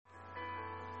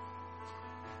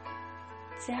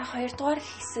За хоёрдугаар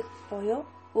хэсэг буюу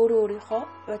өөрийнхөө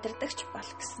удирдагч бол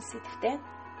гэсэн сэдвтэй.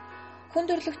 Хүн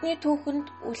төрөлхтний түүхэнд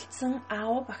үлдсэн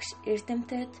аав багш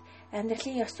эрдэмтэд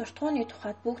амьдралын ёс суртахууны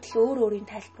тухайд бүгд л өөр өөрийн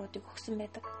тайлбаруудыг өгсөн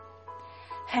байдаг.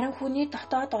 Харин хүний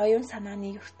дотоод оюун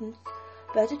санааны ертөнд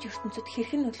бодит ертөнцөд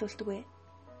хэрхэн нөлөөлдөг вэ?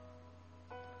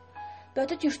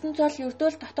 Бодит ертөнц бол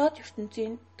ердөөл дотоод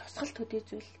ертөнцийн тусгал төдий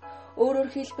зүйл. Өөрөөр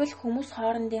хэлбэл хүмүүс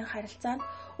хоорондын харилцаа нь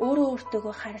өөрөө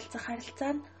өөртөөгөө харилцах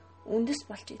нь үндэс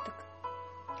болж идэг.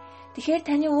 Тэгэхээр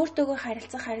таны өөртөөгөө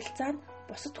харилцах нь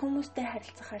бусад хүмүүстэй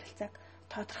харилцах харилцааг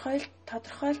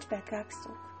тодорхойлж байдгаа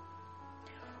гэсэн үг.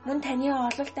 Мөн таны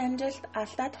ололт амжилт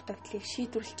алдаа дутагдлыг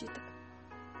шийдвэрлэж идэг.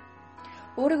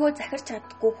 Өөрийгөө захирч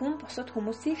чаддаггүй хүн бусад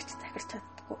хүмүүсийг ч захирч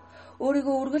чаддаггүй.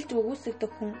 Өөрийгөө үргэлж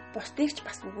өгүүлсэгдэг хүн бусдыг ч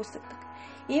бас өгүүлсэгдэг.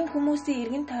 Ийм хүмүүсийн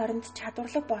эргэн тойронд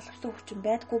чадварлаг боловсон хүчин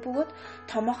байдгүй бөгөөд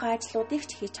томоохон ажлуудыг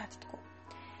ч хийж чаддаггүй.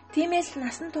 Тиймээс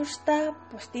насан туршдаа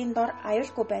бусдын дор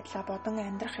аюулгүй байдлаа бодон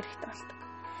амьдрах хэрэгтэй болдог.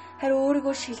 Харин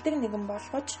өөрийгөө шилдэг нэгэн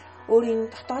болгож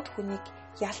өөрийн дотоод хүнийг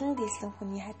ялан дийлсэн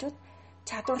хүний хажууд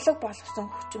чадварлаг боловсон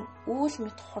хүчин үйл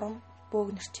мэт хурам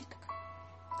бөөгнөрч идэг.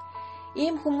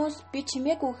 Ийм хүмүүс би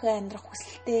чимээгүйхээ амьдрах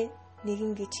хүсэлтэй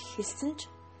нэгэн гэж хэлсэн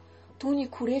ч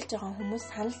түүнийг хүрээлж байгаа хүмүүс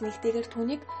санал нэгтэйгээр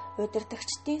түүнийг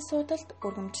удирдагчдын суудалд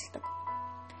өргөмжилдэг.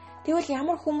 Тэгвэл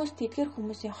ямар хүмүүс тэдгээр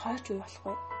хүмүүсийн хойч үе болох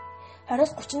вэ?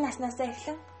 20-30 наснаасаа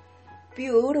эхлэн би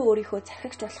өөрийнхөө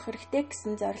захирагч болох хэрэгтэй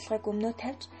гэсэн зорилгыг өмнөө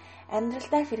тавьж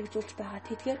амьдралдаа хэрэгжүүлж байгаа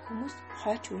тэдгээр хүмүүс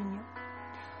хойч үе нь юу?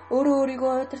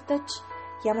 Өөрийгөө удирдах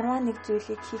ямарваа нэг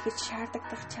зүйлийг хийхэд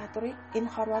шаардлагатай чадварыг энэ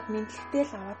хорвоод мэдлэгтэй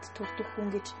л аваад төрдөг хүн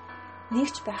гэж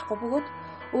нэгч байхгүй бөгөөд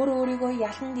өөрийгөө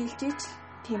ялан дийлжиж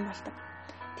тийм болдог.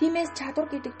 Тиймээс чадвар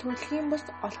гэдэг төрөлхийн бус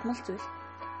олтмол зүйл.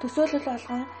 Төсөөлөл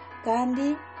болгон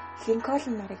Ганди,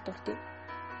 Линкольн нарыг дурдъя.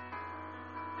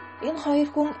 Энэ хоёр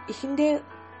хүн эхэндээ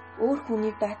өөр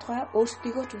хүнийг байтугай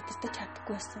өөрсдийгөө ч удирдах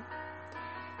чаддаггүй байсан.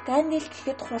 Гандил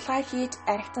гэхэд хулгай хийж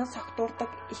аригцан согтуурдаг,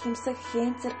 ихэмсэг,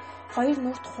 хээнцэр, хоёр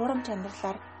нүрт хурамч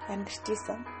амьдралаар амьдарч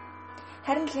исэн.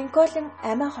 Харин Линкольн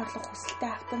амиа хорлох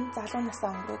хүсэлтэй автан залуу насаа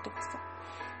өнгөрөөдөг гэсэн.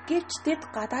 Гэвч тэд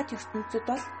гадаад ертөнцид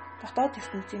бол дотоод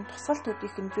ертөнцийн тусгал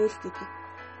төдийхөн зүйл гэдгийг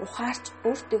ухаарч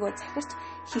өөртөө захирч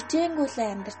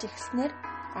хичээнгүйлэн амьдарч эхэлснээр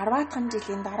 10-аад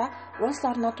жилийн дараа улс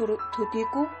орноо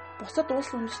төдийгүй бусад улс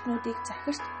үндэстнүүдийг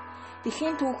захирч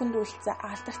дэлхийн түүхэнд үлдсэн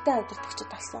алдартай удирдагчид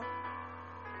болсон.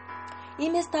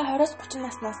 Иймээс та 20-30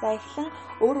 наснаасаа эхлэн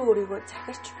өөрийгөө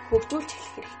захирч хөгжүүлж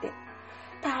эхлэх хэрэгтэй.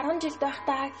 Та 10 жил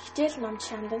байхдаа хичээл номд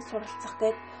шамдан суралцах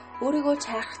гээд өөрийгөө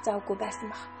чаахах завгүй байсан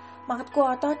баг. Магадгүй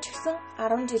одоо ч гэсэн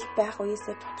 10 жил байх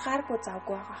үеэсээ тутгааргүй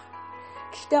завгүй байгаа.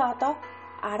 Гэхдээ одоо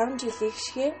 10 жилийн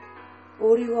шигээ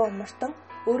өөрийгөө умартан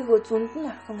өөрийгөө зөндөн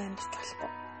орхин амьдарч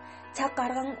болохгүй. Цаг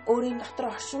гарган өөрийн дотор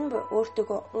оршин буй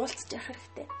өөртөөгөө уулзч явах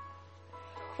хэрэгтэй.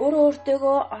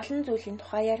 Өөртөөгөө олон зүйлийн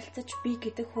тухай ярилцаж би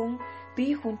гэдэг хүн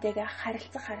бие хүнтэйгээ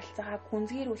харилцаагаа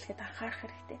гүнзгийрүүлэхэд анхаарах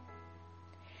хэрэгтэй.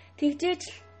 Тэгжээж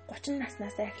л 30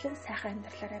 наснаасаа эхлэн сайхан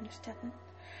амьдралаар амьдарч чадна.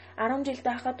 10 жил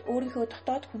байхад өөрийнхөө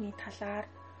дотоод хүний талаар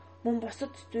мөн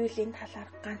бусад зүйлийн талаар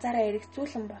ганцаараа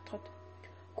эргэцүүлэн бодоход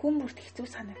хүн бүрт хэцүү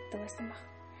санагддаг байсан баг.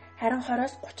 Харин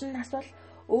 20-30 нас бол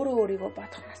өөрийгөө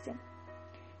бодох нас юм.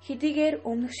 Хэдийгээр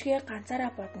өмнөшгөө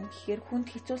ганцаараа бодно гэхээр хүнд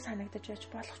хэцүү санагдаж байж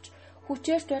болох ч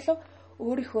хүчээрч болов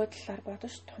өөрийнхөө талаар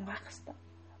бодож тунгаах ёстой.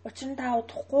 Учир нь та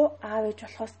удахгүй аав ээж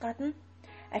болохоос гадна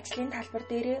ажлын талбар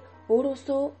дээрээ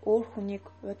өөрөөсөө өөр хүнийг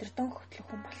удирдан хөтлөх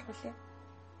хүн болох үлээ.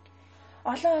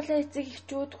 Олон эцэг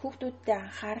эхчүүд хүүхдүүдтэй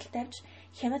анхаарал тавьж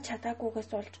хянаж чадаагүйгээс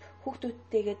болж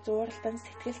хүүхдүүдтэйгээ зууралдан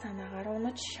сэтгэл санаагаар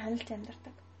унаж шаналж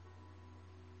амьдардаг.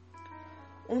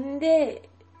 Үнэндээ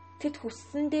тэд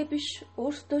хүссэндээ биш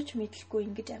өөрсдөө ч мэдлгүй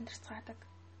ингэж амьдарцгаадаг.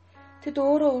 Тэд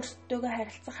өөрөө өөрсдөөгээ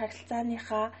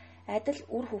харилцааныхаа адил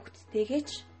үр хүүхдтэйгээ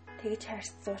ч тэгж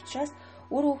харьцсан учраас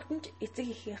үр хүүхэд нь эцэг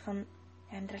эхийнх нь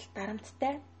амьдрал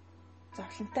дарамттай,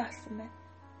 зовлонтой болсон байна.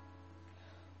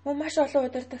 Мөн маш олон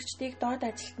удирдагчдыг доод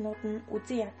ажилтнууд нь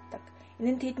үзэн яддаг.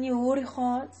 Энэ нь тэдний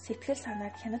өөрийнхөө сэтгэл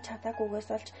санааг хянаж чадаагүйгээс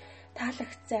болж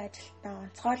таалагдсан ажилтнаа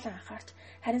онцгойлон анхаарч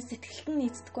харин сэтгэлд нь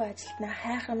нийцдэггүй ажилтнаа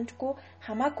хайхрамжгүй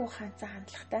хамаагүй ханцаа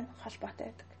хандлагатай холбоотой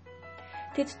байдаг.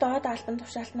 Тэд доод албан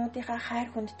тушаалтнуудынхаа хайр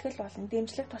хүндэтгэл болон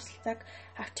дэмжлэг тусалцааг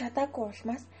авч чадаагүй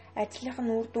улмаас ажлынх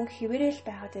нь үр дүн хэвээрэл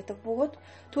байгаад байдаг бөгөөд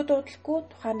төд удалгүй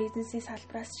тухайн бизнесийн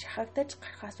салбараас шахагдаж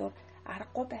гарахаас өөр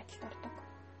аргагүй байдалд ордог.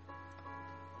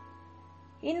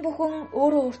 Энэ бүхэн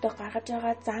өөртөө гаргаж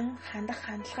байгаа зан хандах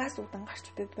хандлагаас үүдэн гарч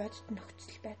буй бодит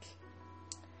нөхцөл байдал.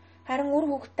 Харин үр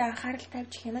хүүхдэд анхаарал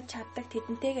тавьж хянаж чаддаг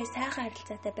тэдэнтэйгээ сайхан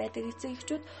харилцаатай байдаг эцэг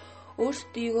эхчүүд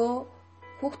өөрсдийгөө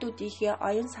хүүхдүүдийнхээ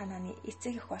оюун санааны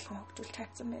эцэг эх болгон хөгжүүлж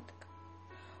чадсан байдаг.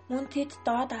 Мөн тэд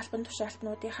доод албан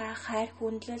тушаалтнуудынхаа хайр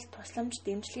хүндлэл, тусламж,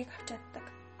 дэмжлэгийг авч чаддаг.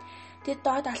 Тэд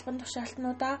доод албан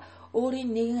тушаалтнуудаа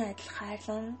өөрийн нэгэн адил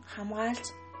хайрлан, хамгаалж,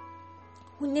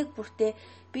 хүнийг бүртээ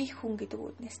бие хүн гэдэг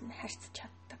үгнээс нь харьцаж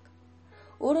чаддаг.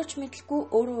 Өөрөө ч мэдлгүй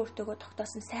өөрөө өөртөөгөө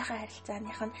тогтоосон сайхан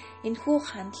харилцааных нь энэхүү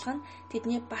хандлага нь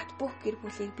тэдний бат бөх гэр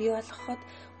бүлийг бий болгоход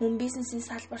мөн бизнесийн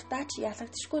салбартаа ч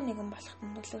ялагдшгүй нэгэн болоход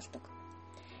нөлөөлдөг.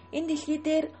 Энэ дэлхий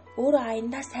дээр өөрөө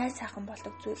аяндаа сайхан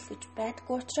болдог зүйл гэж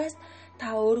байдаггүй учраас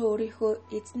та өөрөө өөрийнхөө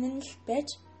эзэн нь л байж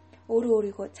өөрөө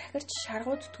өөрийгөө захирч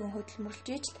шаргууд түн хөдөлмөрлж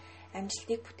ийж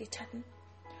амжилтыг бүтээж чадна.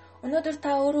 Өнөөдөр та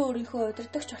өөрөө өөрийнхөө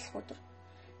удирдагч болох өдөр.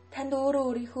 Танд өөрөө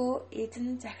өөрийнхөө эзэн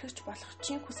захирагч болох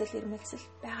чин хүсэл эрмэлзэл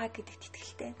байгаа гэдэгт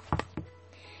итгэлтэй.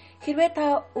 Хэрвээ та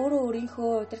өөрөө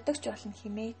өөрийнхөө удирдагч болно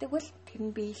хэмээдэг бол тэр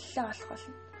нь биелэлээ олох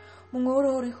болно. Мөн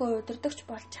өөрөө өөрийнхөө удирдагч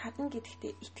болж чадна гэдэгт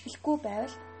итгэлгүй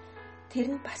байвал тэр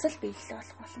нь бас л биелэлээ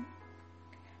олох болно.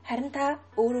 Харин та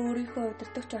өөрөө өөрийнхөө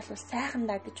удирдагч болвол сайхан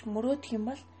даа гэж мөрөөдөх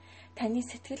юм бол таны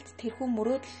сэтгэлд тэрхүү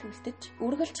мөрөөдөл үлдэж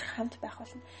үргэлж хамт байх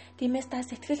болно. Тиймээс та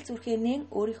сэтгэл зүрхээ нээн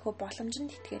өөрийнхөө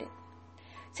боломжинд итгээрэй.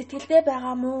 Сэтгэлдээ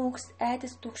байгаа муу үгс,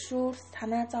 айдас, түгшүүр,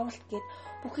 санаа зовлт гэд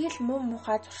бүхий л муу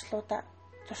мухай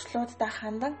зуршлуудаа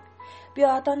хандан би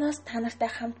одооноос та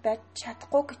нартай хамт байж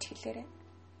чадахгүй гэж хэлээрэй.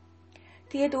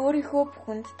 Тэгээд өөрийнхөө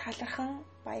бүхэнд талархан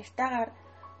баяртайгаар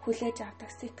хүлээж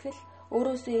авдаг сэтгэл,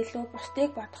 өөрөөсөө илүү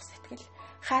бусдыг бодох сэтгэл,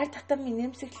 хайр татам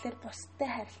инээмсэглэлээр бусдтай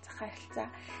харилцаа,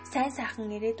 сайн сайхан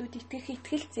ирээдүйд итгэх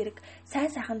итгэл зэрэг сайн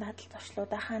сайхан дадал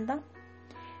туршлуудаа хандан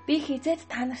би хизээд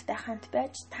та нартай хамт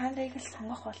байж та нарыг л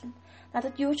сонгох болно.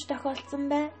 Надад юу ч тохиолдсон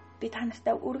бай. Би та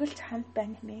нартай үргэлж хамт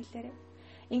байна хэмээлээрэй.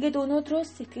 Ингээд өнөөдрөөс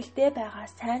сэтгэлдээ байгаа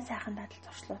сайн сайхан дадал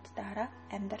туршлуудаараа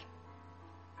амьдрал.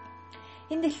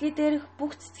 Энэ дэлхий дээрх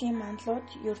бүх цэцгийн мандлууд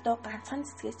ердөө ганцхан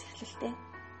цэцгээс эхэллээ.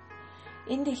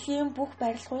 Энэ дэлхийн бүх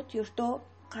барилгууд ердөө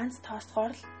ганц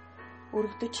тоосгоор л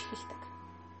өргөдөж эхэлдэг.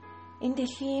 Энэ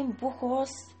дэлхийн бүх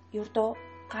уус ердөө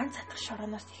ганц хатах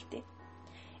шорооноос ихтэй.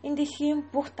 Энэ дэлхийн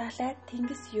бүх далай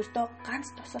тэнгис ердөө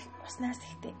ганц тусал уснаас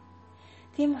ихтэй.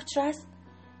 Тийм учраас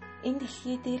энэ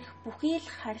дэлхий дээрх бүхий л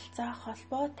харилцаа,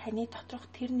 холбоо, таны доторх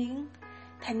тэр нэгэн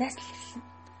танаас л эхэлнэ.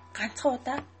 Ганцхан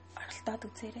удаа оролдоод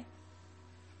үзээрэй.